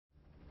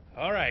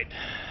All right.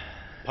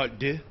 Part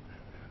 2.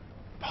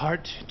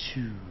 Part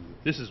 2.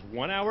 This is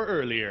 1 hour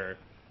earlier.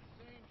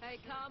 Hey,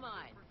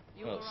 Carmine.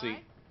 You Oh, all see.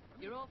 right?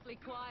 You're awfully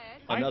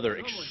quiet. Another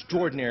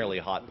extraordinarily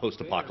hot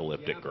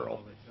post-apocalyptic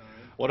girl.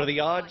 What are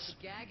the odds?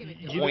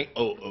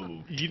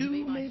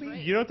 .002, maybe?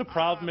 You know what the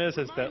problem is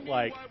that,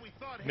 like,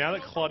 now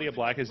that Claudia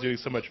Black is doing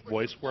so much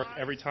voice work,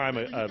 every time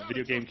a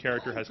video game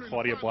character has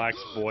Claudia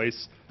Black's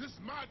voice,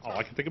 all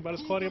I can think about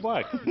is Claudia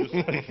Black.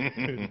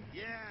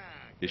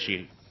 Is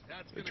she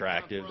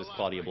attractive, this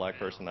Claudia Black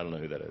person? I don't know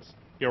who that is.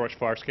 You ever watch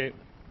Farscape?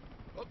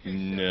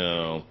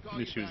 No.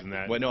 She was in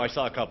that. Well, no, I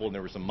saw a couple and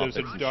there were some Muppets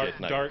There's a and shit.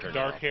 and I turned it off.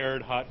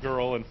 dark-haired hot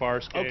girl in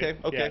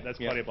Farscape. Okay. Yeah, that's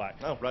Claudia Black.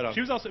 Oh, right on.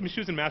 She was also, she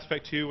was in Mass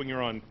Effect 2 when you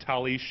were on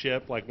Tali's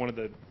ship, like one of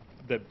the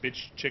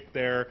bitch chick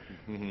there,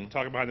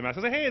 talking behind the mask.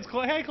 I was like, hey,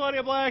 hey,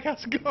 Claudia Black,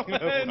 how's it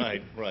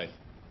going? Right.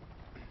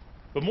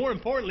 But more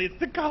importantly, it's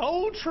the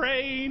Coal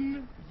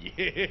Train.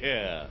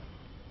 Yeah.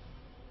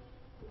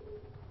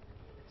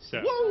 So,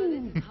 This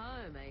is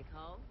home, eh,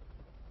 Cole?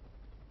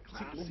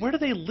 where do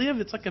they live?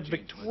 It's like a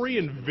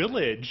Victorian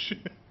village,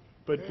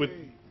 but with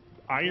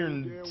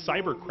iron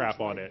cyber crap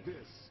on it.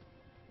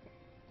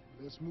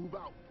 Let's move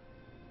out.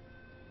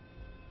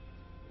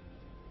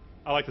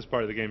 I like this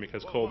part of the game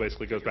because Cole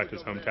basically goes back to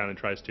his hometown and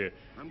tries to,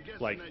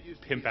 like,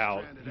 pimp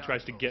out. He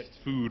tries to get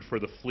food for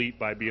the fleet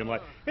by being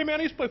like, hey man,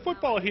 I used to play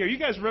football here. You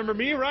guys remember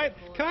me, right?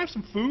 Can I have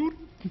some food?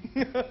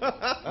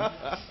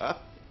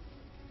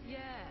 Yeah,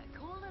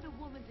 call it a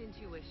woman's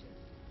intuition.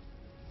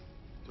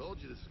 Told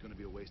you this is going to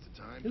be a waste of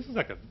time. This is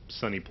like a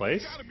sunny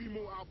place. There's got to be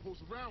more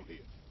outposts around here.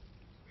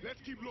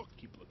 Let's keep looking.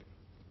 Keep looking.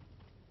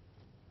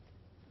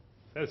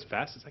 Is that as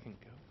fast as I can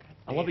go? God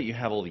I love that damn. you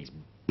have all these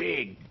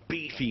big,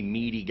 beefy,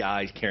 meaty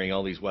guys carrying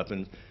all these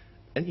weapons,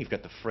 and you've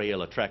got the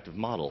frail, attractive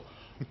model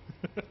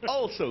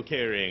also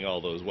carrying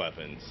all those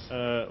weapons.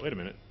 Wait a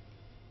minute.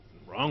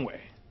 Wrong way.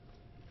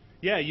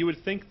 Yeah, you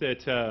would think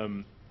that,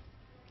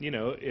 you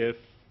know, if,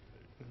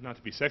 not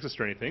to be sexist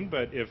or anything,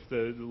 but if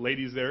the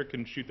ladies there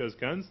can shoot those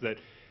guns, that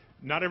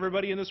not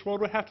everybody in this world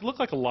would have to look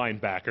like a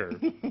linebacker.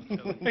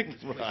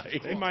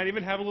 Right. They might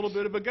even have a little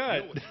bit of a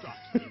gut.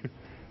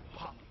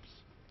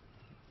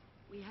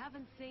 We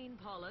haven't seen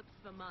polyps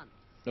for months.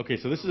 Okay,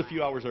 so this is a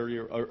few hours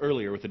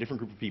earlier with a different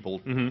group of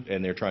people,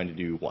 and they're trying to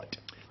do what?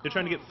 They're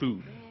trying to get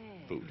food.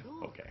 Yeah, Food.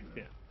 cool. Okay.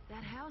 Yeah.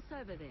 That house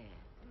over there.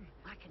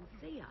 I can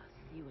see us,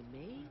 you and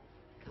me.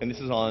 And this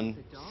is on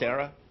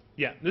Sarah?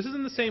 Yeah, this is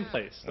in the same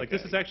place. Like, this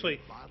Okay. is actually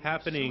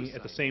happening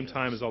at the same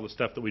time as all the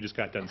stuff that we just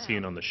got done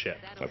seeing on the ship.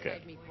 That'll Okay.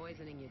 save me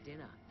poisoning your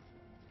dinner.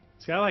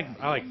 See, I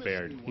like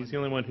Baird. He's the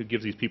only one who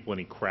gives these people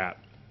any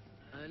crap.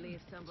 Only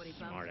if somebody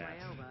bumps Smart my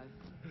ass. elbow.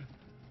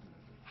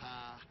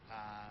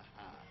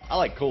 I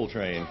like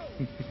Coltrane,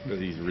 because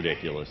he's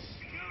ridiculous.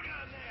 You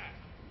down there,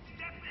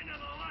 step into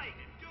the light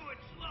and do it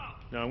slow.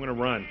 No, I'm gonna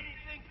run.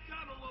 Anything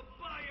dumb will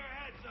blow your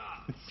heads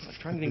off. I was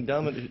trying to think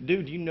dumb.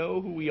 Dude, do you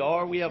know who we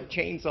are? We have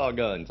chainsaw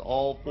guns,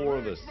 all four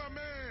of us. My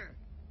man.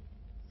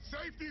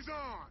 Safety's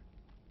on.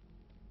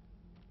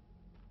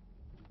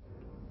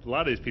 A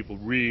lot of these people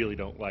really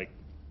don't like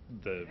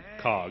the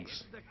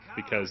cogs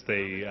because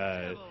they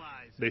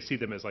see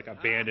them as like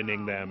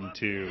abandoning them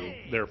to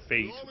their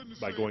fate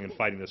by going and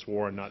fighting this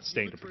war and not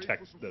staying to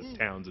protect the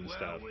towns and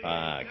stuff.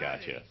 Ah,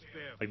 gotcha.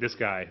 Like this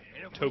guy,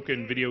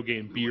 token video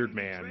game beard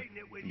man.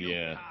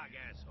 Yeah.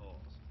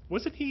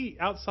 Wasn't he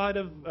outside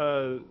of?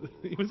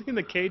 Was he in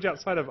the cage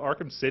outside of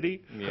Arkham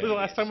City? Yeah. Was the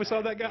last time we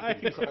saw that guy?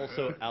 He was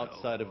also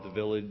outside of the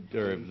village,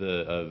 or of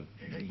the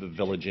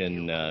village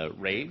in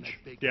Rage.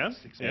 Yeah.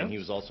 Yeah. And he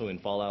was also in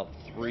Fallout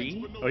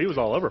 3. Oh, he was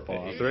all over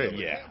Fallout 3.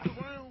 Yeah.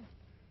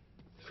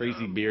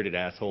 Crazy bearded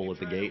asshole at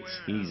the gates.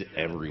 He's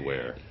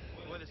everywhere.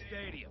 Or the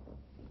stadium.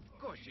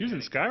 Of course, He was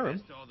in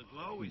Skyrim. all the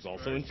glowies He's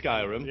also in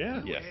Skyrim.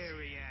 Yeah. Yes.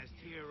 Hairy-assed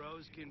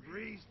heroes can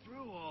breeze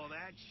through all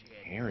that shit.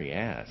 Hairy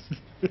ass.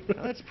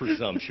 Now, that's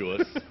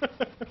presumptuous.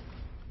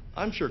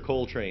 I'm sure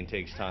Coltrane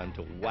takes time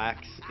to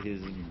wax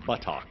his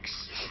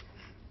buttocks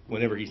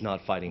whenever he's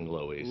not fighting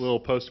glowies. Little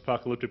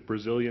post-apocalyptic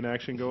Brazilian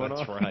action going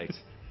That's on. right.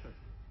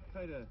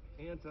 Kind of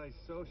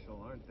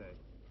antisocial, aren't they?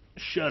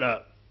 Shut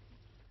up.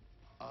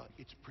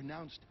 It's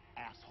pronounced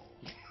asshole.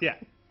 Yeah.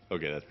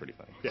 Okay, that's pretty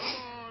funny. Yeah. Come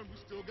on, we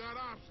still got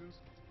options.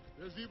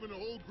 There's even an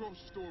old grocery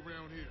store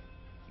around here.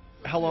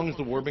 How long has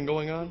the war been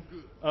going on?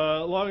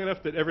 Long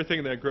enough that everything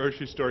in that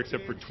grocery store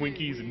except for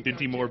Twinkies and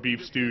Dinty Moore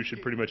beef stew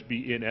should pretty much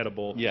be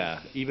inedible.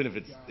 Yeah, even if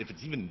it's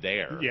even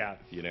there. Yeah.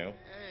 You know?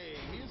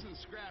 Hey, he isn't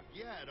scrapped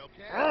yet,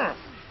 okay?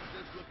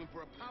 Just looking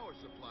for a power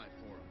supply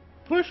for him.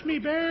 Push me,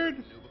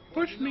 Baird.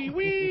 Push me,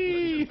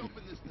 wee. Let's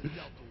open this the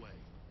Delta way.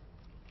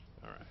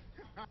 All right.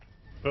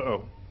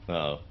 Uh-oh.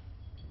 Uh-oh.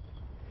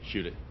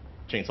 Shoot it.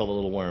 Chainsaw the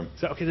little worm.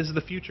 So, okay, this is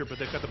the future, but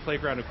they've got the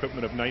playground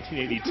equipment of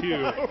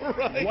 1982.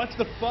 Right. What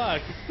the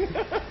fuck?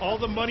 All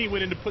the money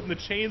went into putting the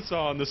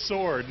chainsaw on the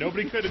sword.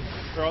 Nobody could,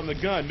 or on the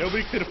gun.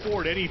 Nobody could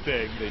afford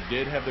anything. They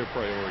did have their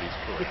priorities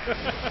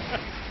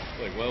correct.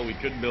 Like, well, we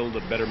could build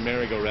a better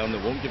merry-go-round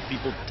that won't give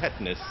people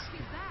tetanus.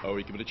 Or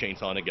we could put a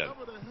chainsaw on a gun.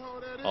 Whatever the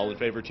hell that All is. in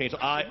favor of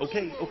chainsaw?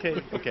 Okay.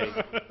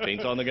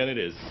 Chainsaw on the gun it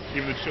is.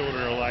 Even the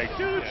children are like,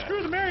 dude, Yeah.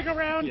 screw the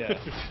merry-go-round. Yeah.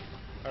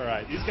 All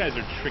right, these guys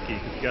are tricky.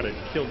 You got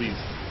to kill these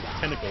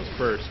tentacles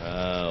first.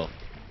 Oh.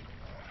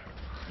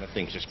 That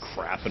thing's just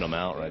crapping them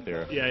out right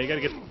there. Yeah, you got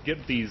to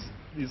get these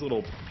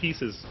little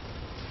pieces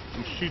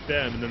and shoot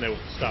them, and then they will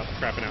stop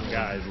crapping out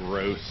guys.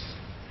 Gross.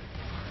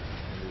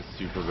 It is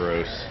super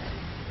gross.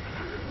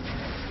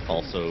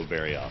 Also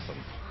very awesome.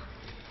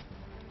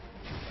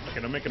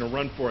 Okay, I'm making a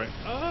run for it.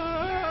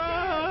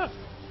 Ah!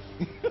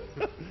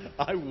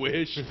 I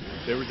wish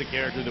there was a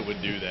character that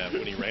would do that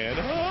when he ran.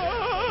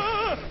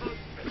 Ah!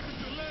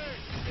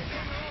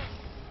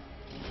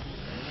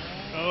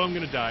 Oh, I'm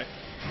gonna die.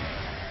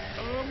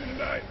 Oh, I'm gonna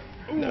die.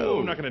 Ooh, No,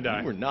 I'm not gonna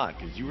die. You were not,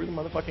 because you were the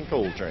motherfucking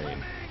coal train.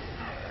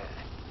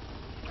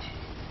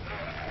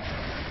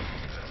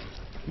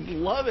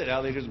 Love it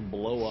how they just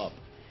blow up.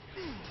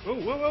 Whoa,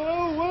 whoa,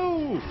 whoa,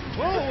 whoa,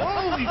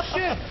 whoa! Holy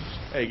shit!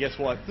 Hey, guess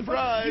what?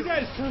 Surprise! You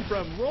guys come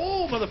from?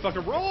 Roll,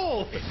 motherfucker,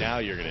 roll! But now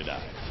you're gonna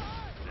die.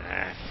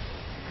 Ah.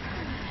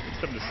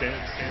 Something to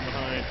stand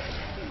behind.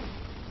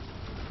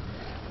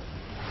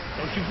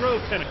 Don't you grow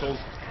tentacles?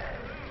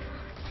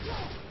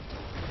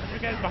 You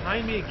guys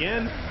behind me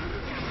again?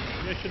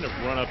 Maybe I shouldn't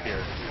have run up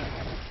here.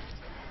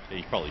 Yeah,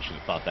 you probably should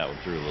have thought that one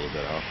through a little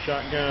bit, huh?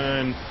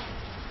 Shotgun.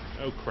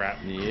 Oh crap.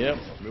 Yep.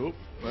 Nope.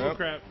 Oh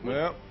crap.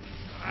 Yep.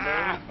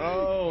 Ah!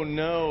 Oh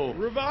no.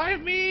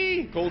 Revive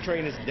me! Coal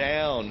train is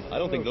down. I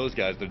don't think those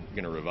guys are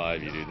gonna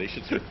revive you, dude. They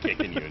should start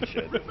kicking you and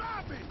shit.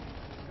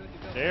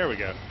 There we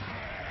go.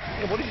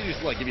 Yeah, what did you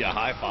just like give you a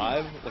high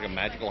five? Like a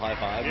magical high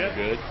five? Yep.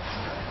 You're good.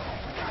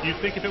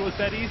 You'd think if it was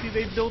that easy,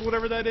 they'd build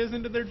whatever that is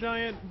into their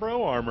giant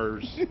bro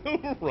armors.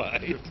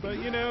 Right. But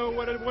you know,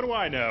 what do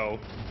I know?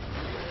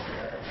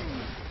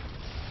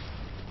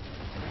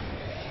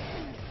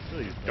 What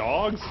are these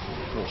dogs?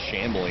 Little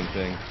shambling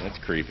thing. That's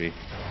creepy.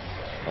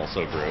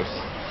 Also gross.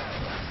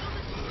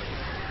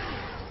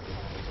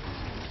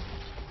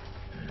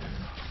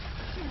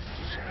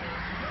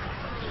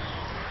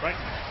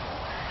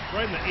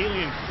 Right in the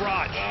alien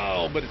crotch.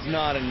 Oh, but it's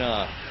not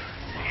enough.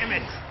 Damn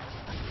it!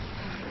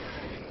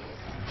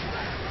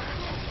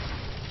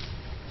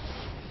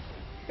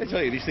 I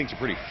tell you, these things are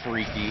pretty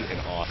freaky and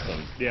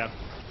awesome. Yeah.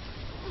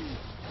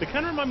 They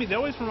kind of remind me. They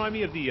always remind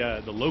me of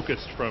the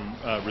locust from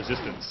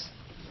Resistance.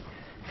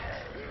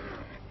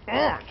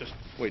 Oh, just.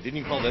 Wait, didn't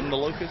you call them the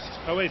Locust?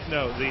 Oh wait,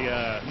 no.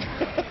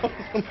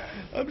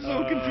 I'm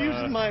so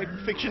confused with my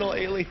fictional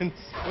aliens.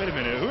 Wait a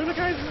minute. Who are the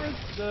guys in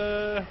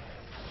the?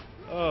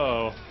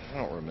 Oh, I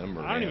don't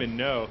remember. I don't man. even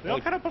know. They all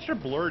Like- kind of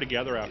start blur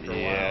together after a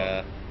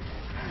Yeah.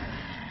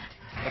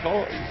 Like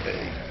all,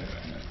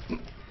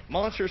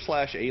 monster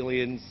slash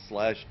aliens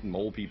slash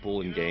mole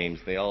people in games,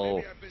 they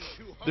all.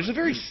 There's a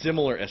very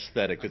similar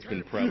aesthetic that's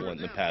been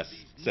prevalent in the past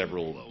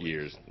several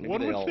years. Maybe One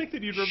they would all think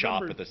that you'd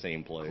shop remember- at the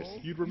same place. while.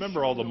 You'd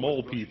remember all the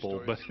mole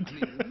people, but.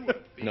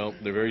 No,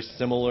 they're very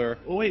similar.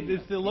 Oh wait,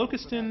 does the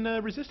locust in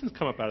Resistance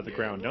come up out of the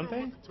ground? Don't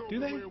they? Do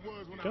they?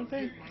 Don't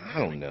they? I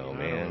don't know, I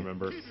man. don't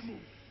remember.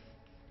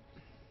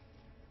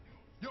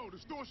 Yo, the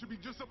store should be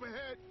just up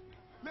ahead.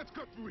 Let's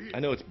cut through here. I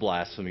know it's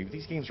blasphemy, but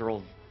these games are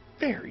all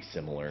very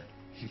similar.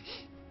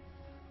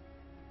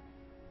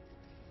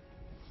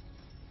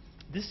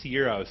 This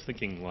year I was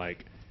thinking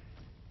like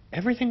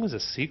everything was a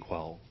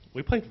sequel.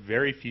 We played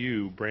very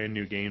few brand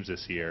new games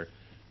this year.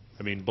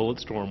 I mean,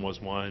 Bulletstorm was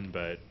one,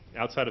 but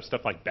outside of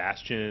stuff like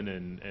Bastion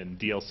and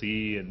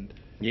DLC, and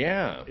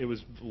Yeah. it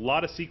was a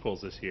lot of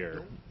sequels this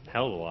year.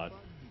 Hell of a lot.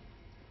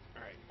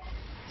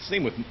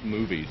 Same with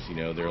movies, you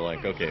know, they're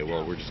like, okay,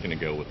 well, we're just going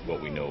to go with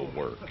what we know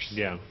works.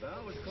 Yeah.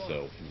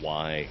 So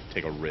why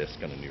take a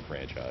risk on a new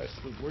franchise?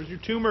 Where's your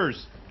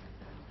tumors?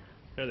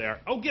 There they are.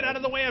 Oh, get out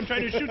of the way! I'm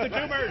trying to shoot the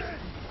tumors.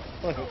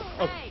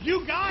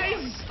 You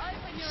guys!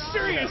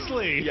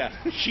 Seriously? Yeah,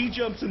 she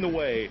jumps in the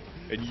way,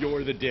 and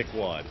you're the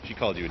dickwad. She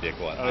called you a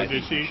dickwad. Oh, I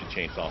did think you she?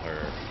 should chainsaw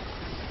her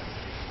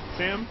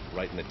Sam?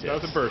 right in the tits.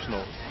 Nothing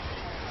personal.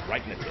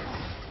 Right in the tits.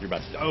 You're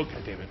about to die. Oh,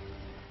 God damn it.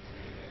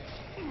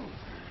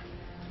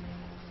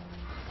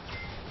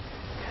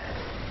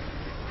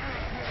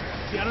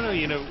 See, I don't know,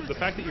 you know, the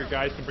fact that your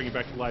guys can bring you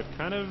back to life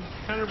kind of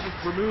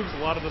removes a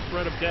lot of the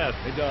threat of death.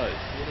 It does.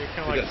 You know,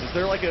 kind It of does. Is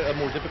there like a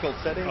more difficult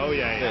setting? Oh,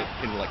 yeah, yeah.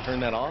 That can like turn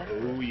that off?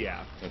 oh,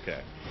 yeah.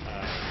 Okay.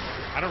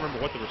 I don't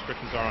remember what the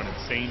restrictions are on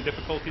insane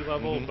difficulty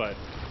level, Mhm. but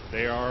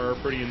they are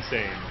pretty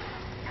insane.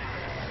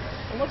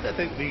 I love that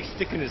he's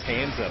sticking his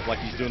hands up like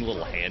he's doing a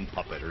little hand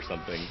puppet or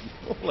something,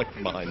 like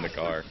behind the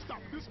car. Stop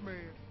this man.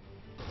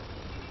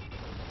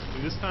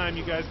 This time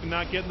you guys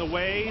cannot get in the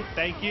way.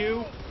 Thank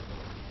you.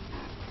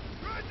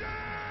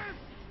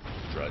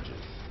 Drudges.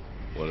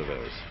 What are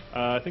those?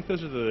 I think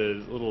those are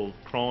the little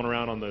crawling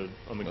around on the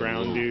ground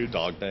little dudes.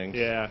 dog things?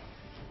 Yeah.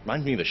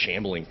 Reminds me of the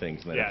shambling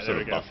things in that Yeah, episode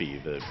there of we go. Buffy.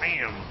 The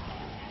Bam.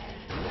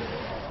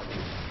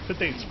 But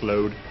they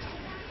explode.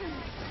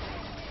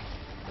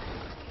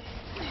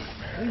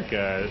 I think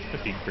it's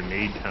gonna be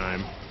grenade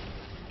time.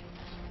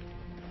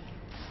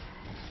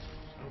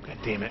 Oh God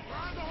damn it.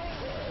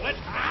 What?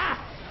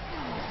 Ah!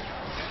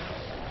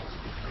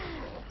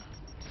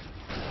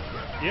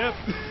 Yep.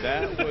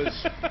 That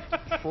was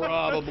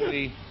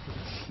probably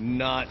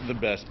not the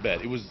best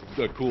bet. It was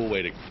a cool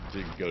way to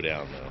go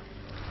down, though.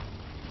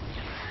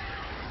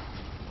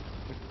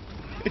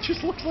 It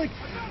just looks like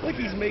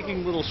he's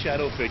making little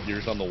shadow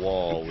figures on the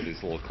wall with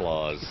his little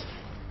claws.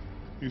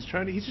 He's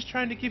just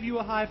trying to give you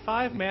a high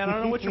five, man. I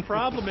don't know what your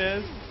problem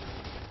is.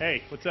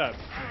 Hey, what's up?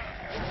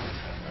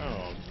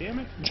 Oh, damn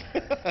it.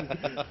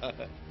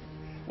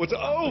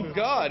 Oh,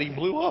 God, he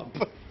blew up.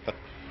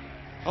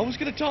 I was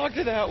going to talk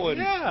to that one.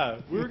 Yeah,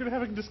 we were going to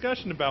have a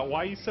discussion about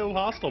why he's so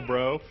hostile,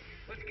 bro.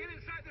 Let's get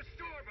inside the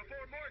store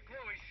before more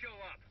glowies show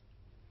up.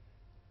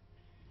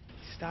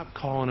 Stop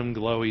calling him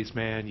glowies,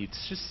 man. You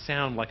just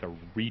sound like a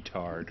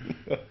retard.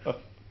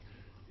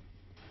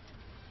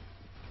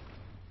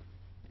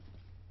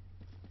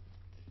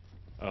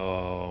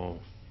 Oh,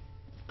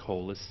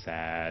 Cole is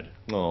sad.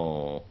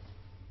 Oh.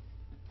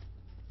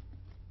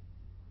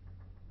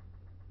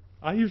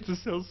 I used to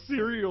sell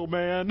cereal,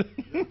 man.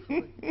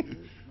 Nobody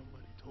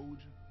told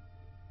you.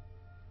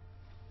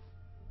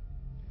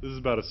 This is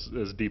about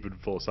as deep and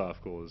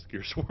philosophical as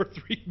Gears of War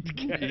 3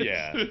 gets.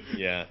 Yeah,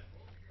 yeah.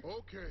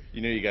 Okay.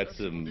 You know, you got That's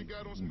what some they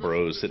got on special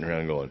bros this sitting week.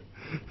 around going,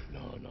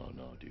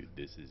 no, dude,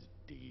 this is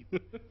deep.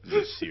 This is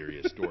a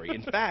serious story.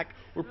 In fact,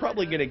 we're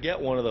probably going to get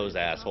one of those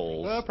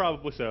assholes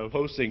Probably so.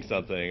 posting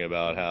something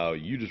about how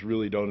you just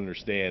really don't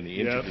understand the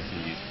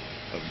intricacies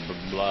of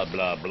blah,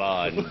 blah,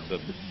 blah, and the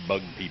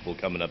bug people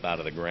coming up out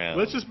of the ground.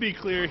 Let's just be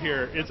clear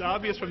here. It's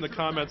obvious from the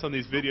comments on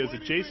these videos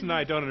that Jason and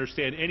I don't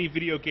understand any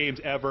video games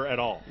ever at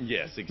all.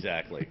 Yes,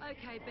 exactly.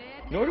 Okay,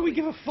 Bab. Nor do we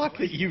give a fuck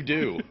that you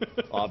do,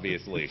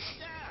 obviously.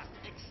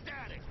 Yeah,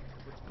 ecstatic.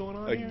 What's going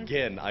on here?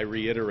 Again, I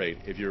reiterate,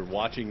 if you're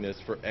watching this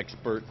for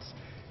experts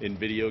in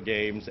video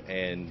games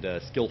and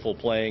skillful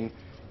playing,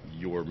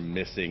 you're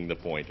missing the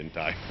point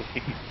entirely.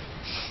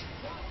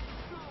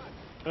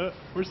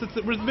 Where's the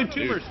big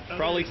tumors? Dude,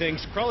 crawly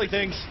things.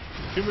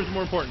 Tumors are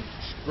more important.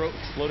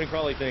 Exploding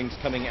crawly things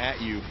coming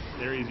at you.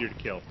 They're easier to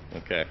kill.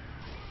 Okay.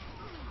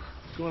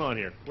 What's going on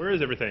here? Where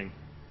is everything?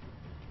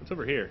 What's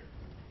over here?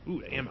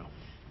 Ooh, ammo.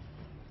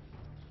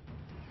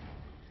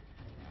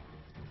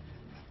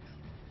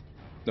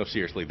 No,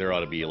 seriously, there ought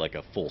to be like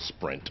a full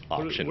sprint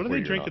option. What are where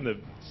they you're drinking? not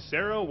The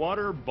Sarah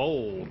Water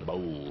Bold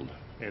bold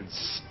and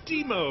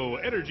Steamo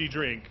energy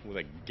drink. with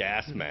a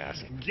gas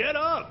mask. Get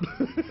up!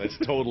 That's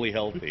totally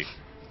healthy.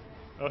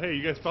 Oh, hey,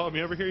 you guys follow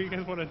me over here? You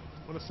guys want a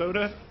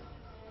soda?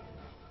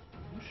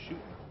 Who's shooting?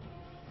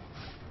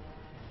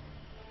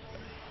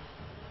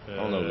 I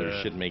don't know.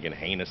 There's shit making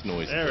heinous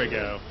noises. There we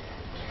go.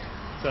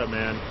 What's up,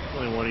 man?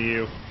 Only one of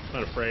you.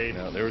 Not afraid.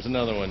 No, there was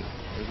another one.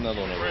 There's another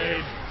one over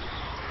Afraid.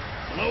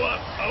 there. Blow up!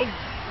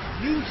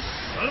 Oh, you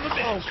son of a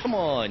bitch! Oh, come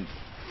on.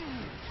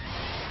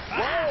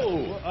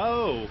 Whoa!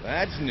 Oh,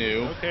 That's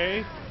new.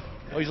 okay.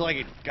 Oh, he's like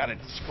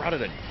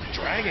sprouted a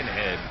dragon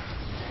head.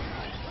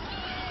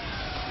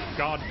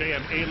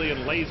 Goddamn alien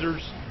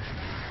lasers.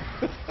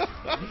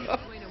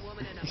 Between a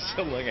woman and a He's man.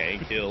 so like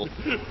Hank Hill.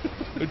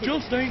 It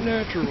just ain't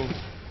natural.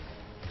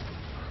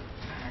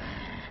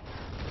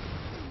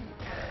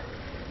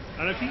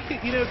 And if you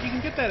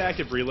can get that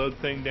active reload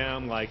thing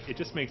down, like it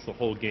just makes the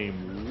whole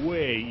game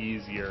way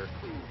easier.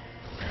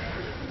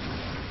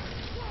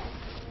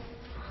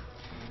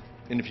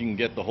 And if you can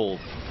get the whole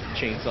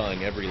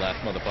chainsawing every last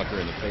motherfucker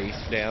in the face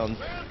down,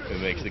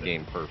 it makes the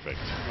game perfect.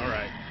 All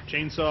right,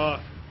 chainsaw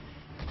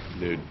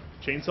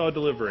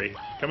delivery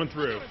coming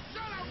through.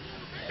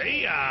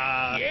 Hey,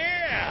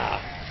 Yeah!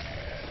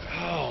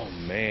 Oh,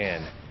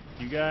 man.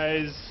 you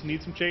guys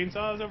need some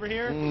chainsaws over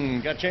here?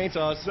 Got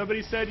chainsaws.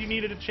 Somebody said you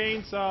needed a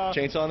chainsaw.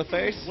 Chainsaw in the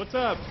face? What's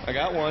up? I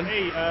got one.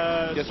 Hey,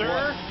 Guess sir?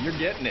 what? You're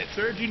getting it.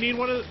 Sir, do you need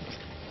one of?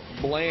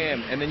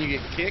 Blam. And then you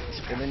get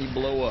kicked, and then you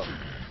blow up.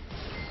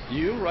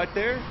 You, right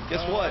there?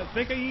 Guess what? I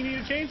think you need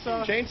a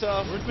chainsaw.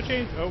 Chainsaw. Where's my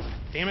chainsaw? Oh,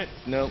 damn it.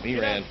 No, he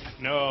ran.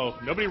 No,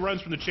 nobody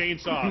runs from the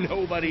chainsaw.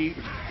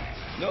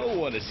 No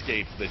one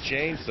escapes the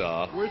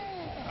chainsaw. Where's...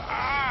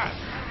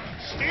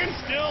 Stand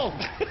still!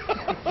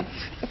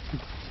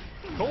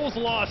 Cole's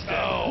lost it.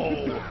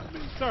 No.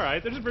 It's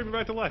alright, they'll just bring me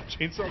back to life.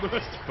 Chainsaw the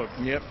rest of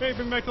them. Yep. Hey,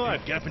 bring me back to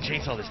life. Get up and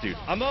chainsaw this dude.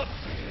 I'm up.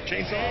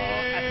 Chainsaw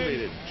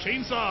activated.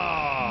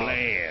 Chainsaw!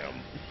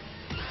 Blam.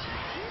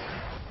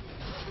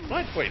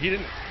 What? Wait, he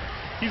didn't.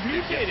 He's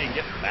mutating.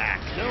 Get back.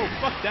 No,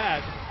 fuck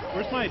that.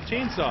 Where's my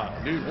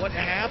chainsaw? Dude, what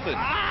happened?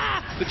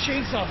 The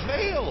chainsaw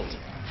failed.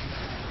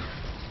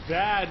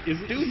 That is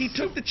Dude, he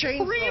took the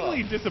chainsaw.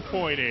 extremely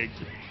disappointing.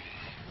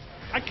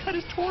 I cut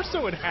his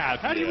torso in half.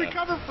 How do you Yeah.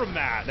 recover from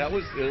that? It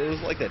was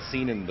like that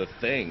scene in The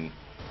Thing,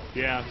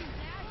 Yeah.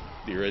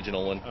 the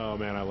original one. Oh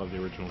man, I love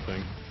the original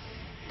Thing.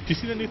 Did you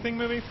see the new Thing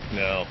movie?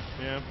 No,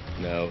 Yeah.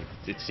 no,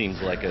 it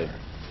seems like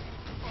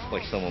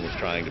someone was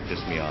trying to piss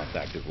me off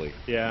actively,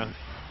 Yeah.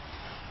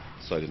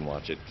 so I didn't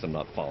watch it because I'm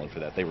not falling for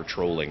that. They were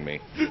trolling me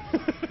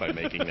by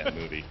making that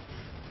movie.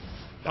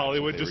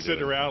 Hollywood they just were sitting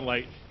doing. around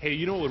like, hey,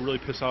 you know what would really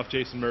piss off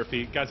Jason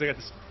Murphy? Guys, I got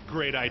this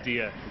great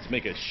idea. Let's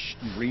make a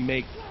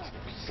remake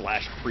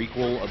slash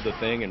prequel of the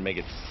thing and make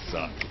it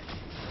suck.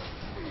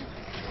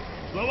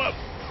 Blow up!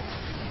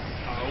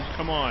 Oh,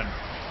 come on.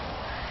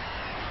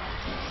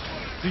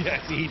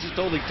 Yeah, see, he just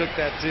totally took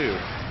that too.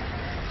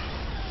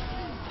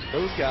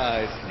 Those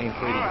guys ain't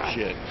pretty for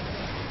shit.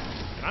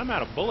 I'm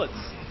out of bullets.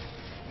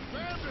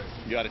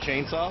 You got a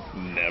chainsaw?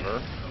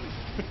 Never.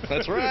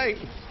 That's right.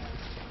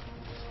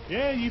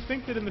 Yeah, you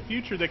think that in the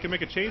future they can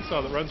make a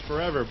chainsaw that runs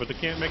forever, but they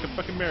can't make a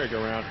fucking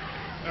merry-go-round.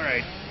 All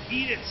right,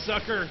 eat it,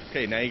 sucker.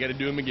 Okay, now you got to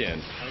do him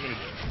again. I'm gonna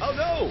Oh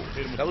no!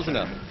 hit him with That was the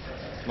enough.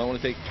 Might want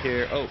to take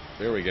care. Oh,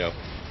 there we go.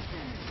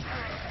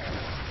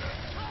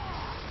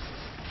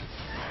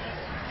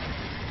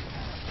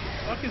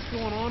 What the fuck is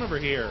going on over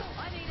here?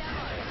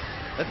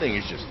 That thing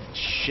is just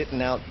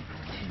shitting out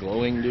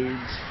glowing dudes.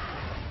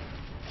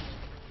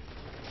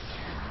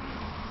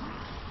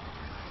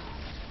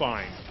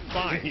 Fine,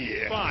 fine,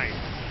 Yeah.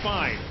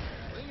 fine.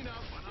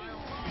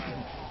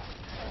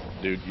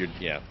 Dude,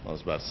 yeah, I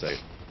was about to say.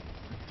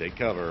 Take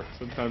cover.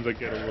 Sometimes I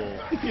get a little,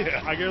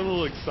 Yeah. I get a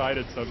little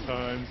excited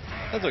sometimes.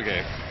 That's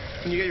okay.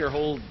 When you get your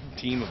whole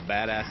team of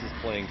badasses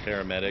playing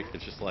paramedic,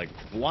 it's just like,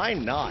 why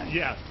not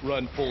Yeah.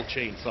 run full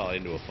chainsaw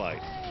into a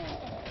fight?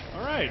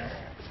 All right,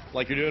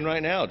 Like you're doing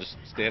right now, just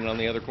standing on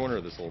the other corner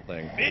of this little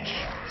thing. bitch,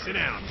 sit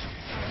down.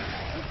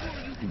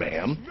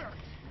 Bam.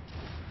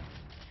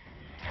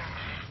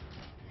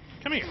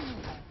 Come here.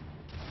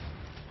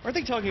 Aren't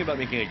they talking about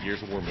making a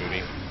Gears of War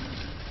movie?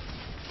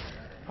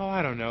 Oh,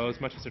 I don't know.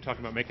 As much as they're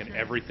talking about making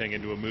everything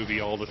into a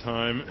movie all the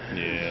time.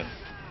 Yeah.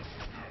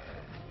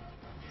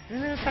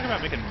 They're talking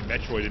about making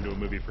Metroid into a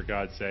movie, for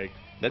God's sake.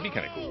 That'd be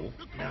kind of cool.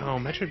 No,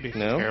 Metroid would be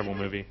No? a terrible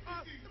movie.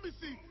 Let me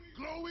see.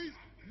 Glowies,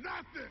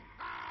 nothing.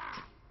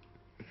 Ah!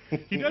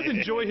 He does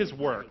enjoy his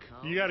work.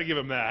 You got to give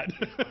him that.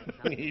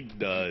 He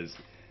does.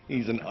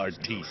 He's an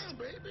artiste.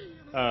 Baby,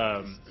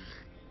 um,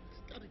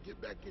 gotta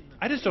get back in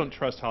I just don't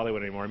trust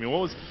Hollywood anymore. I mean,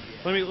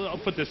 I'll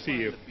put this to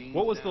you.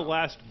 What was the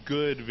last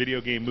good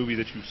video game movie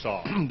that you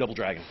saw? Double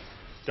Dragon.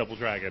 Double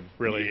Dragon,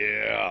 really?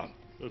 Yeah.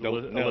 With No,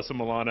 no. Alyssa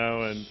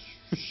Milano and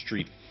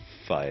Street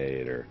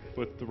Fighter.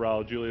 with the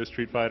Raul Julia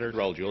Street Fighter.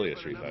 Raul Julia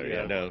Street Fighter.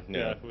 Yeah, no.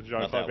 Yeah, with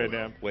Jean-Claude not that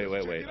Van one.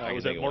 Damme. Wait. I can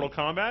Was think that of Mortal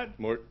one. Kombat?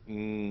 With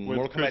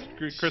Mortal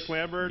Chris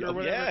Lambert or Yeah,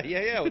 whatever?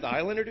 yeah, with the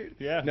Highlander dude.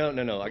 Yeah.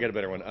 No, I got a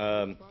better one.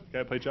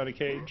 Guy played Johnny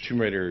Cage.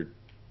 Tomb Raider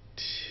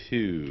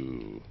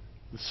 2.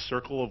 The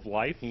Circle of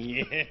Life.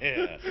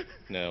 Yeah.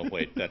 No,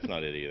 wait, that's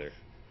not it either.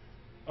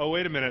 Oh,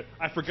 wait a minute.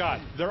 I forgot.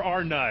 There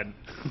are none.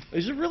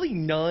 Is there really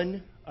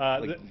none?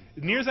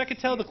 Near as I could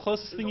tell, the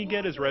closest thing you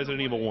get is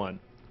Resident Evil 1.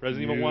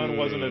 Resident Evil 1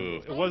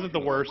 wasn't the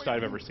worst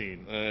I've ever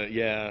seen.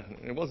 Yeah,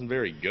 it wasn't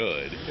very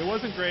good. It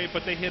wasn't great,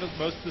 but they hit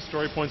most of the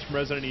story points from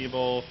Resident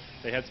Evil.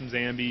 They had some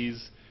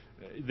zombies.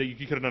 You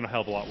could have done a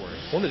hell of a lot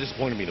worse. One that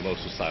disappointed me the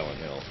most was Silent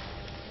Hill.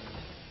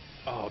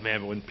 Oh man,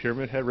 but when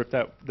Pyramid Head ripped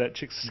that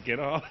chick's skin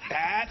off.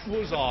 That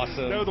was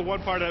awesome. That was the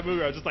one part of that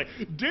movie I was just like,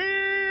 damn!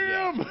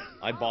 Yeah,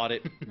 I bought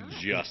it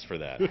just for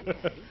that.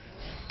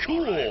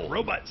 Cool.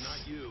 Robots.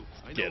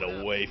 Get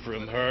away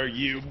from her,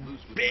 you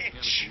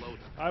bitch!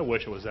 I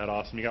wish it was that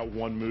awesome. You got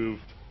one move.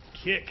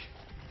 Kick.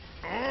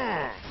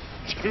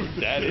 Dude,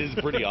 that is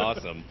pretty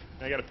awesome.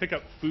 I gotta pick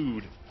up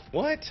food.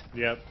 What?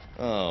 Yep. That's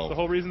the Oh.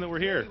 whole reason that we're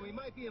here. We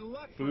might be in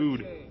luck for a Food.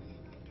 change.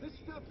 This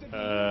stuff could be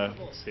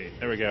usable. Let's see.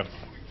 There we go.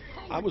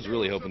 I was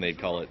really hoping they'd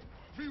call it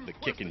the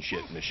kicking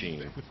shit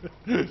machine. Uh,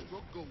 Calling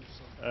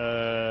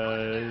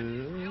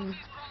with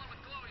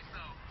Chloe's,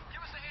 though.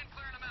 Give us a hand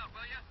clearing them out,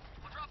 will ya?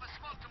 We'll drop a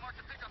smoke to mark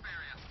the pickup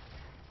area.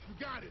 You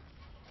got it.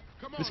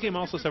 Come on, this game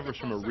let's also get suffers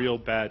stuff from a outside. real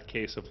bad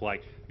case of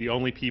like the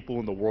only people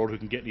in the world who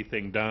can get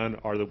anything done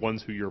are the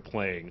ones who you're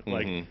playing.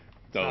 Like, Mhm.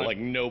 So, not- like,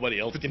 nobody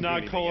else if can it's do not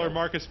anything Cole or else.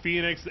 Marcus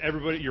Phoenix,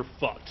 everybody, you're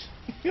fucked.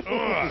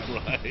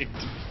 Right.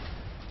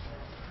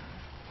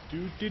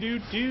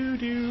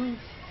 Do.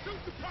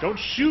 Don't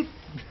shoot.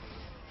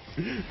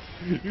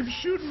 You're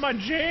shooting my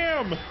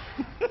jam.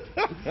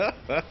 All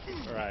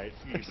right.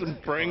 There's some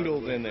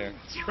Pringles in there.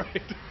 That's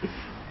right.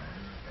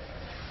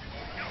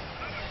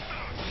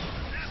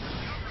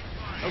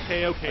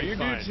 Okay, Are your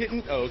fine. dudes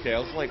hitting? Oh, okay. I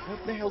was like, what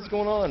the hell's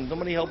going on?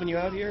 Nobody helping you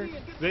out here?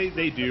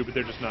 They do, but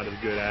they're just not as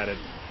good at it.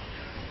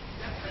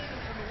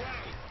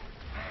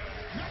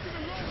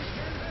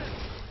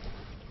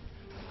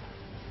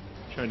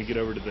 Trying to get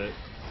over to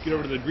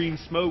the green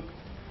smoke.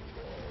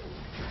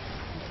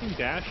 You can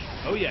dash.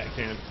 Oh yeah, it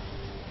can.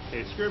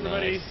 Okay, screw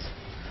everybody Nice.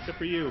 except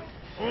for you.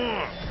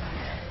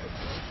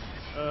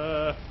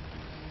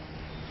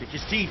 Kick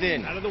his teeth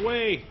in. Out of the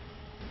way.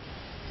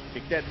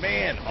 Kick that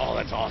van. Oh,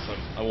 that's awesome.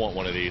 I want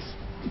one of these.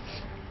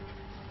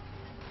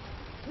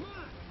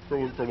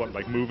 For what?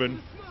 Like moving?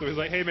 So he's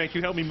like, hey man, can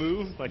you help me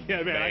move? Like,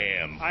 yeah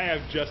man, Bam. I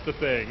have just the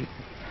thing.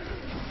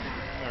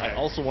 All I right.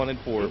 also wanted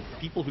for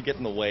people who get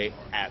in the way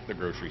at the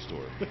grocery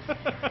store.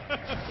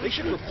 They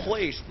should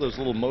replace those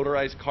little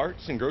motorized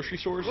carts in grocery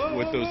stores Whoa,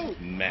 with whoa, those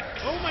whoa. mechs.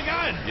 Oh my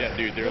god! Yeah,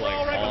 dude, they're They're like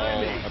all right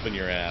behind all me. up in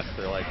your ass.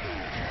 They're like,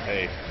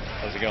 hey,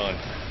 how's it going?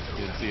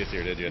 You didn't see us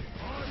here, did you?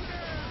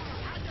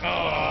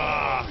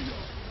 Ah.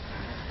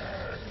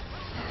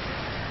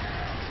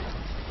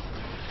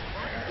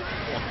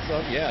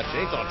 Yeah,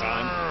 chainsaw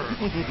time.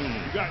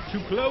 You got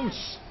too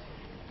close.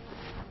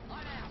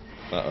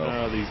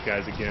 Uh-oh. Oh, these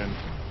guys again.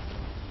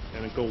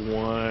 Gonna go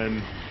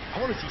one.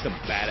 I want to see some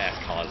badass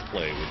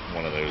cosplay with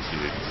one of those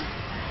dudes.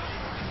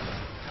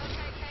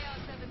 Okay,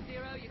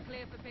 KR70, you're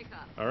clear for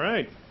pickup. All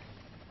right.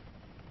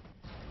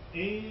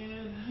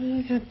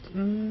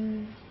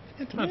 And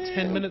got about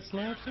 10 minutes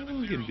left.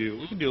 We can do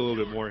a little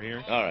bit more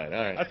here. All right, all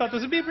I right. thought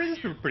this would be a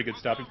pretty good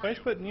stopping place,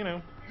 but you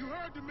know, You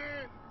heard the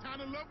man. Time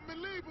to love him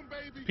and leave him,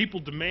 baby. people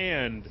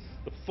demand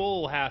the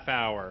full half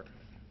hour.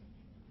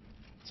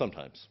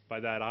 Sometimes. By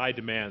that, I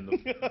demand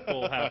the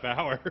full half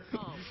hour.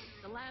 Oh,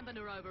 the Lambent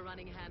are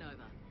overrunning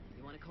Hanover.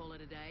 You want to call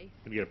it a day?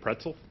 Gonna get a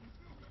pretzel?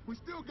 We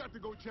still got to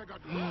go check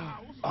out the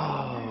house.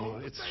 Oh,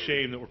 it's a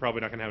shame that we're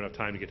probably not gonna have enough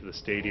time to get to the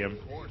stadium.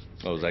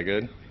 Oh, is that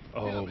good?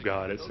 Oh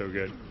God, it's so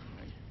good.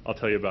 I'll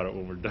tell you about it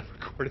when we're done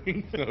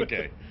recording.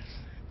 Okay.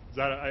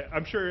 'Cause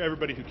I'm sure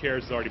everybody who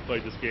cares has already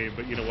played this game,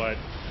 but you know what?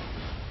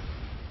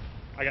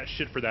 I got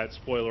shit for that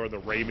spoiler in the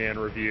Rayman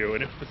review,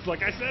 and it was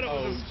like I said, it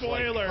was a it's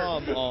spoiler.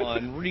 Like, come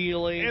on,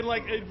 really? And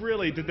like, it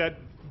really did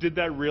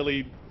that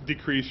really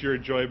decrease your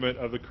enjoyment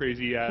of the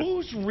crazy ass?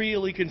 Who's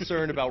really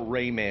concerned about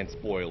Rayman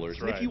spoilers?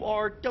 That's And if you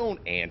are, don't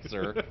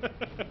answer.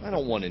 I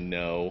don't want to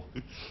know.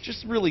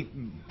 Just really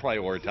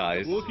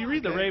prioritize. Well, if you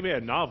read the Okay.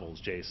 Rayman novels,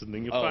 Jason,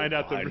 then you'll Oh, find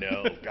out that I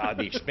know. God,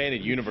 the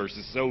expanded universe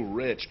is so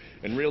rich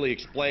and really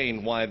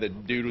explain why the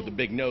dude with the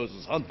big nose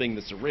was hunting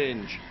the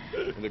syringe,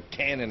 or the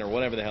cannon, or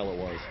whatever the hell it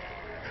was.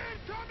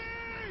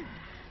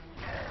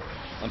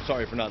 I'm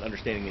sorry for not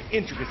understanding the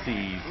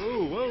intricacies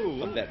Whoa,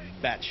 whoa, of that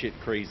batshit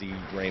crazy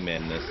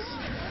Raymanness.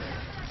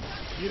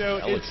 You know,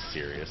 That looks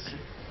serious.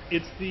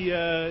 it's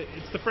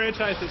the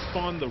franchise that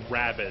spawned the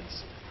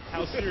Rabbids.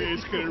 How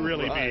serious could it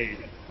really Right.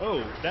 be?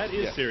 Oh, that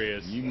is Yeah.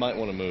 serious. You might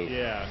want to move.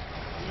 Yeah.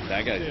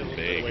 That guy's Stay a little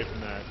bit big away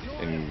from that.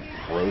 and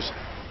gross.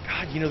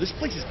 God, you know, this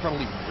place is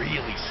probably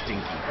really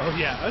stinky. Oh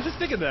yeah, I was just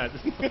thinking that.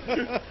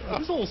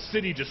 This whole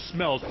city just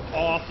smells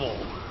awful.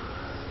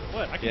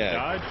 What? I can Yeah.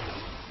 dodge.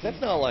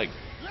 That's not like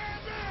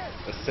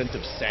a scent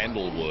of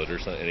sandalwood or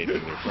something,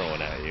 anything they're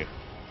throwing at you.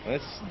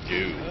 That's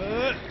goo.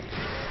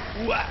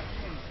 What?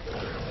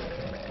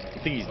 I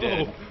think he's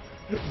dead.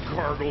 Oh.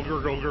 Gargle,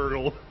 gurgle,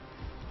 gurgle.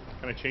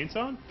 Can I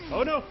chainsaw him?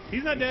 Oh no,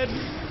 he's not dead.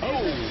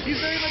 Oh, he's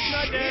very much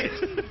not dead.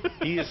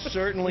 He is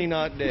certainly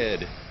not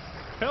dead.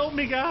 Help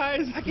me,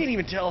 guys. I can't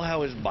even tell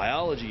how his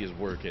biology is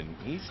working.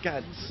 He's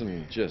got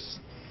some just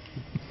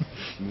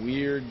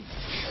weird.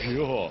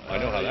 Oh, I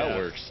know how that yeah.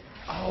 works.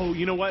 Oh,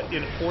 you know what?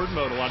 In horde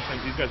mode, a lot of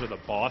times these guys are the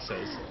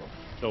bosses.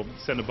 They'll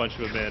send a bunch of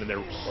them in, and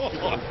they're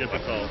super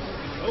difficult.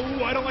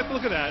 Oh, I don't like the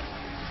look of that.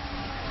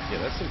 Yeah,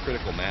 that's some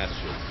critical mass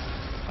shit.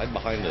 Hide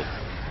behind the.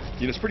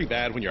 You know, it's pretty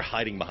bad when you're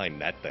hiding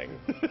behind that thing.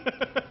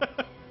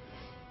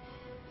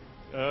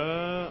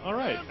 All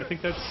right. I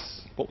think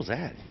that's What was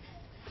that?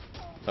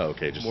 Oh,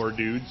 okay, just more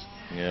dudes.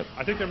 Yep.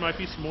 I think there might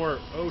be some more.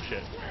 Oh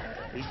shit!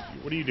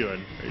 What are you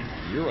doing?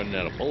 You're running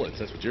out of bullets.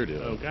 That's what you're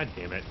doing. Oh god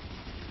damn it!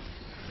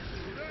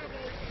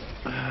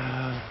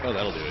 Oh,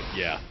 that'll do it.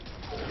 Yeah.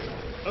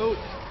 Oh,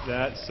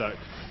 that sucked.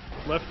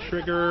 Left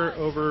trigger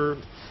over.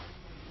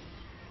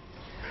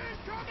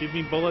 Give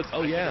me bullets.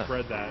 Oh, I yeah.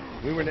 Read that.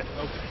 We were.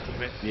 Oh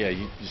damn it! Yeah,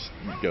 you just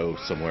go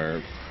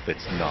somewhere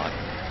that's not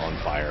on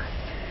fire.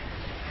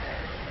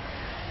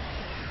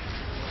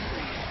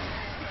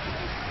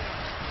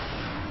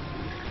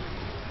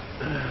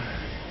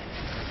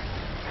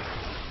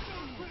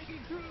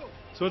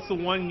 So what's the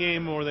one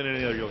game more than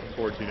any other you're looking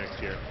forward to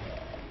next year?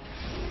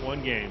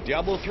 One game.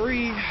 Diablo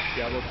 3.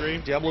 Diablo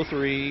 3. Diablo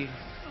 3.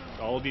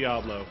 All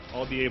Diablo.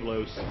 All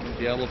Diablos.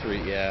 Diablo 3,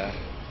 yeah.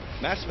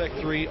 Mass Effect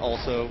 3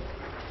 also.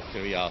 It's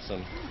going to be awesome.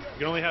 You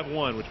can only have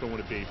one. Which one would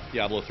it be?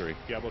 Diablo 3.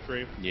 Diablo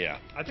 3? Yeah.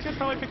 I think I'd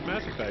probably pick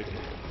Mass Effect.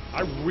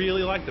 I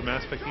really like the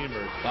Mass Effect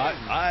universe.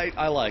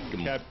 I like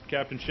them.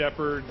 Captain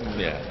Shepard.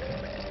 Yeah.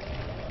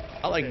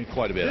 I like them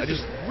quite a bit. This I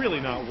just. is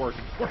really not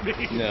working for me.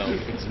 No,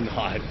 it's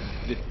not.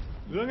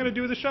 What am I going to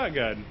do with a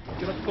shotgun?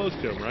 Get up close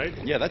to him, right?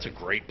 Yeah, that's a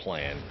great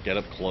plan. Get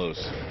up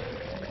close.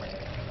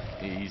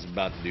 He's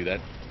about to do that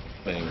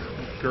thing.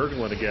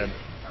 Gurgling again.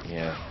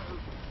 Yeah.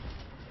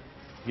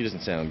 He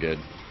doesn't sound good.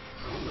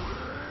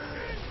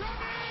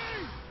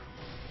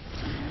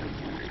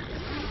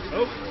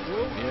 Oh,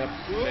 whoa. Yep.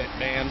 Whoa.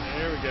 Man.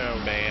 There we go.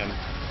 Man.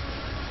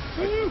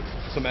 Woo.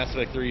 So Mass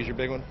Effect 3 is your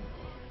big one?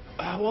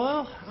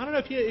 Well, I don't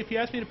know if you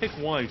asked me to pick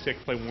one, you say I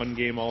could play one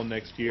game all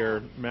next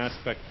year. Mass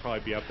Effect would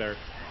probably be up there.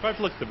 I'd have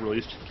to look at the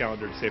release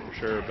calendar to say for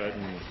sure, but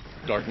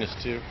Darkness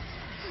 2?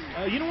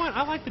 you know what?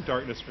 I like the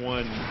Darkness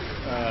one.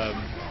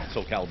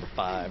 Soul Calibur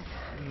 5?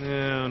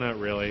 No, not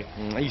really.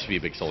 I used to be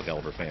a big Soul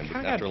Calibur fan, but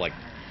I got- after like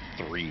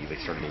 3, they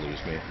started to lose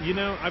me. You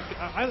know,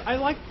 I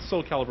like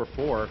Soul Calibur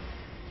 4.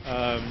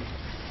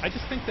 I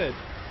just think that,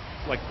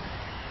 like,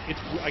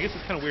 I guess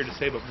it's kind of weird to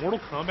say, but Mortal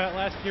Kombat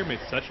last year made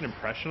such an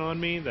impression on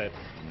me that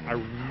I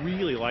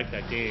really like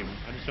that game.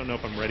 I just don't know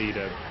if I'm ready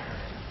to.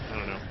 I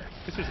don't know.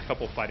 I guess there's a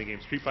couple fighting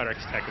games. Street Fighter X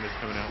Tekken is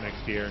coming out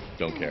next year.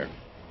 Don't care.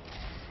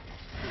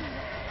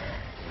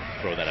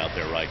 throw that out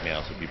there right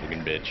now so people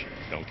can bitch.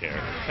 Don't care.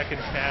 Tekken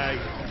Tag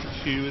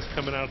 2 is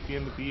coming out at the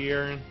end of the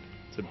year.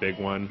 It's a big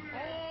one.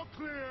 All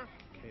clear.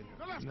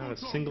 Now let's Not go a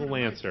talk single to the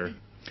nice Lancer.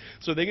 people.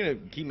 So they're gonna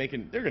keep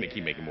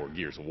making more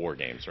Gears of War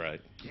games, right?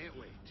 Can't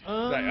wait.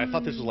 I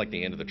thought this was like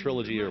the end of the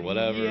trilogy or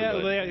whatever. Yeah,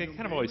 but they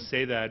kind of always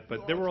say that,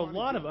 but there were a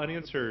lot of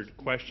unanswered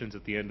questions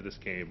at the end of this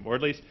game, or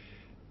at least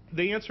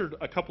they answered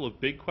a couple of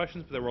big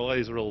questions, but there were all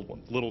these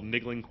little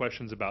niggling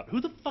questions about who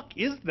the fuck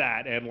is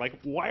that, and like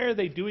why are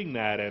they doing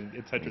that, and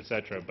et cetera, et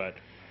cetera. But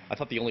I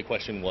thought the only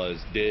question was,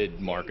 did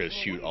Marcus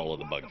shoot all of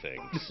the bug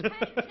things?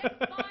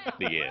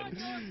 The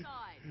end.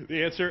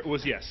 the answer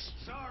was yes.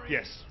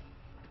 Yes.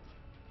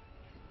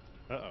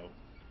 Uh-oh.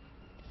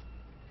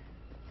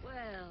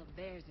 Well,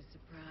 there's a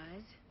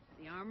surprise.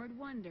 The Armored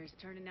Wonder's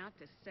turning out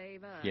to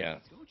save us. Yeah.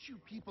 Don't you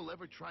people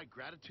ever try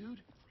gratitude?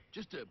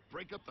 Just to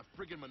break up the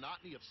friggin'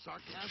 monotony of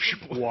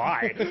sarcasm?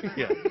 Why?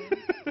 Yeah.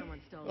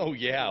 Someone stole Oh it.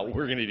 yeah,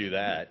 we're gonna do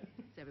that.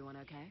 Is everyone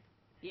okay?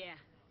 Yeah,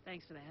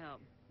 thanks for the help.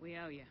 We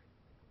owe you.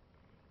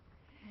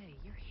 Hey,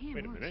 you're him,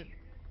 Wait a aren't minute.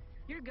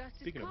 you? You're Gustus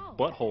Speaking of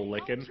Cole. butthole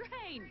licking. Oh,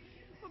 Train.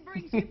 What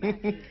brings you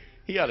back here?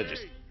 He ought to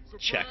just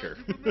check her.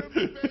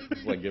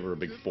 Just like give her a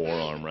big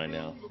forearm right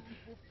now.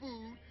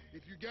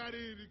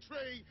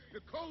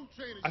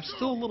 I'm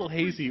still a little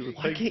hazy with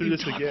Why playing can't through you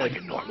this talk again. like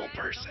a normal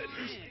person?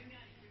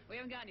 We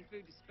haven't got any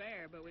food to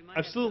spare, but we might. I'm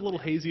have still a little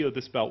something else. hazy of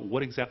this about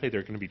what exactly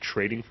they're going to be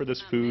trading for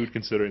this food,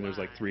 considering there's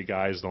like 3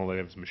 guys and all they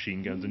have is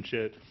machine guns and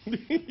shit.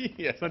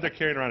 Yeah, It's not they're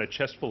carrying around a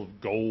chest full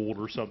of gold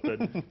or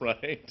something.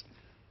 right.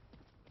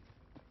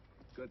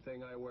 Good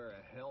thing I wear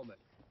a helmet.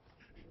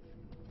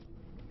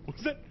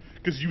 What's that?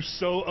 Because you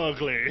so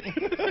ugly.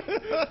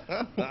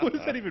 What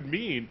does that even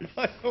mean?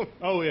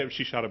 Oh yeah,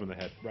 she shot him in the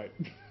head. Right.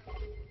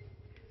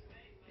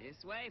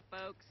 This way,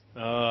 folks.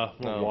 We're No,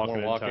 walking, more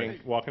and walking. talking.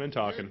 Walking and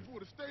talking.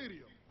 For the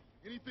stadium.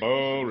 Anything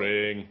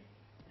Boring.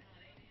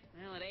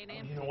 Well, it ain't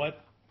empty. You know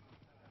what?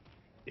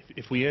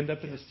 If we end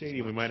up in the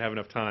stadium, we might have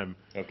enough time.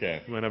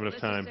 Okay. We might have enough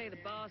Let's time. just say the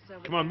boss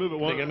over Come on, move it. Are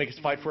they One. gonna make us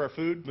fight for our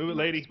food? Move it,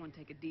 lady. Just want to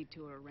take a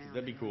detour around.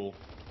 That'd be cool.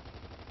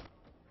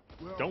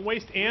 Well, Don't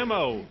waste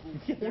ammo.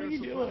 What are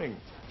you doing?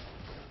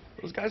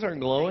 Those guys aren't Hey,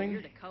 glowing.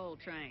 you're the Cole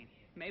Train.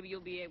 Maybe you'll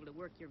be able to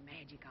work your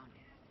magic on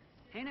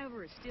it.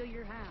 Hanover is still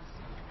your house.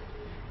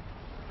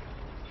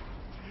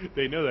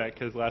 They know that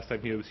because last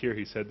time he was here,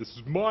 he said, "This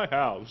is my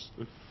house."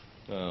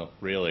 Oh,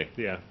 really?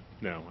 Yeah.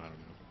 No, I don't know.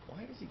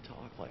 Why does he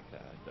talk like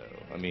that,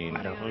 though? I mean,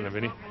 I don't have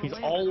any. he's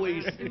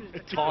always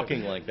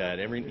talking like that.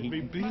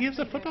 Maybe he has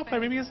a football player.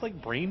 Maybe he has like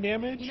brain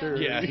damage. Or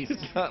Yeah, he's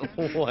got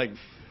like,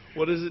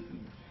 what is it?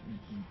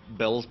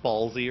 Bell's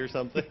palsy or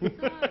something?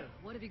 So,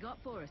 what have you got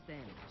for us then?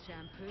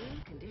 Shampoo,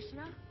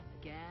 conditioner,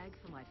 gag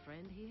for my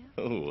friend here?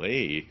 Oh,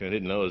 hey, I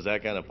didn't know it was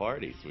that kind of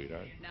party,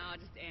 sweetheart. No,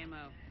 just ammo.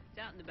 It's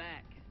out in the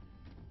back.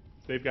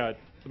 They've got.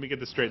 Let me get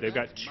this straight. They've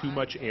got too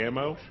much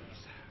ammo.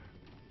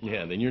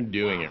 Yeah, then you're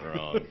doing it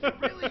wrong.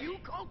 really, you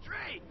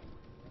Coltrane?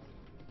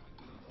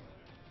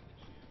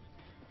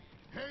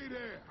 Hey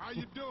there, how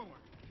you doing?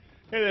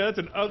 Hey, that's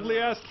an ugly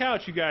ass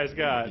couch you guys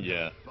got.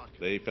 Yeah,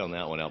 they found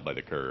that one out by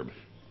the curb.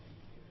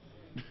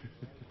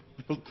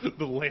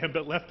 The lamb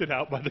that left it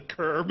out by the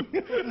curb.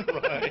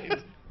 Right.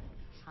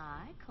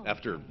 Hi, Cole.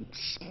 After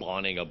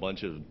spawning a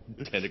bunch of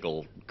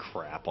tentacle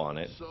crap on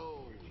it.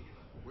 So,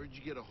 where'd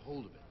you get a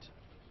hold of it?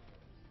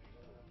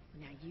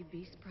 Now you'd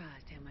be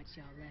surprised how much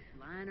y'all left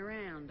lying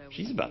around over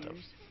She's the about to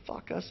years.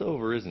 fuck us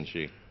over, isn't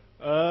she?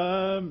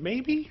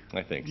 Maybe.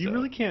 I think You so.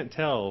 really can't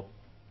tell.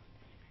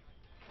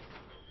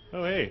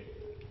 Oh, hey.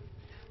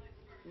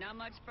 Not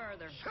much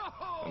further.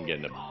 I'm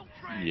getting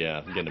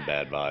a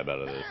bad vibe out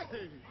of this.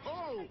 Hey!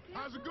 Oh,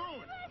 how's it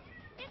going?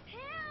 It's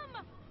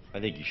him! I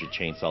think you should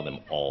chainsaw them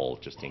all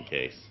just in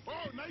case. Oh,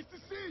 nice to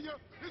see you.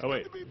 It's Oh, good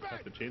wait. to be That's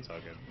back. the chainsaw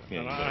gun. Yeah, I you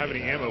don't gotta have do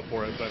any that. ammo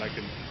for it, but I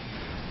can.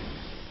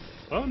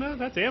 Oh, no,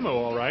 that's ammo,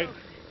 all right.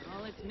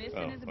 All it's missing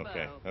Oh, is a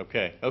okay, bow.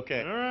 okay,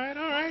 okay. All right,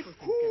 all right. This is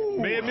gonna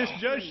be May have a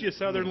misjudged you,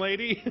 Southern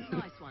lady.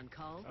 Nice one,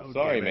 Cole. Oh,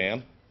 Sorry, damn it.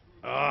 ma'am.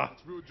 Ah,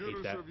 It's real hate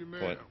generous that. of you,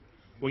 man. What?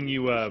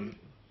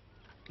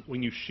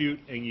 When you shoot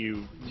and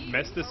you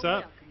mess this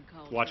up, welcome,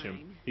 Cole watch him.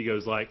 Train. He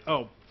goes like,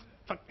 "Oh,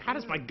 fuck, how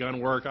does my gun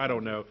work? I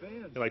don't know."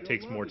 It like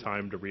takes more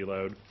time to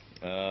reload.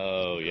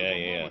 Oh, yeah, My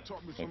yeah. mama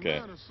taught me some Okay.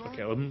 manners, son.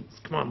 Okay,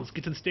 come on, let's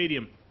get to the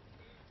stadium.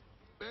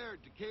 Baird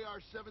to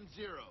KR70.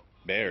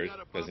 Baird? We got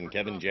a As in bumper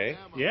Kevin crop J? of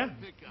ammo Yeah. to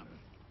pick up.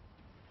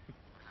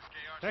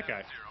 That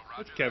guy.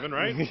 That's Kevin,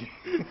 right?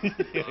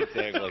 Yeah,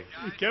 exactly.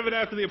 Kevin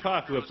after the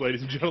apocalypse,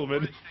 ladies and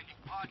gentlemen.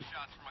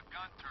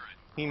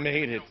 He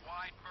made it.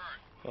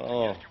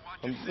 Oh,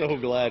 I'm so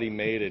glad he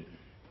made it.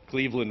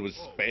 Cleveland was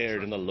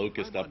spared in the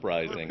Locust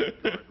Uprising.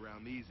 Guard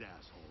around these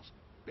assholes.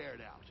 Baird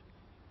out.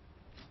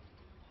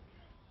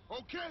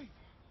 Okay,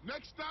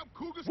 next stop,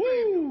 Cougar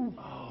Stadium.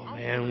 Oh I'm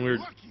man, we're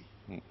lucky.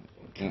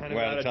 Kind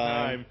We're out of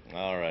time.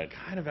 All right.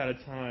 kind of out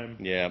of time.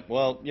 Yeah,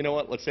 well, you know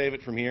what? Let's save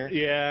it from here.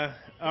 Yeah.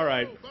 All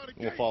right.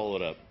 We'll follow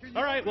it up.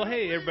 All right. Well,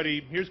 hey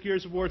everybody, here's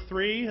Gears of War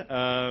 3.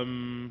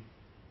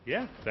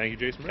 Yeah. Thank you,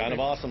 Jason. Kind of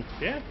Murphy. awesome.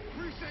 Yeah.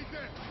 Appreciate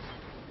that.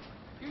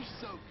 You're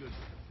so good.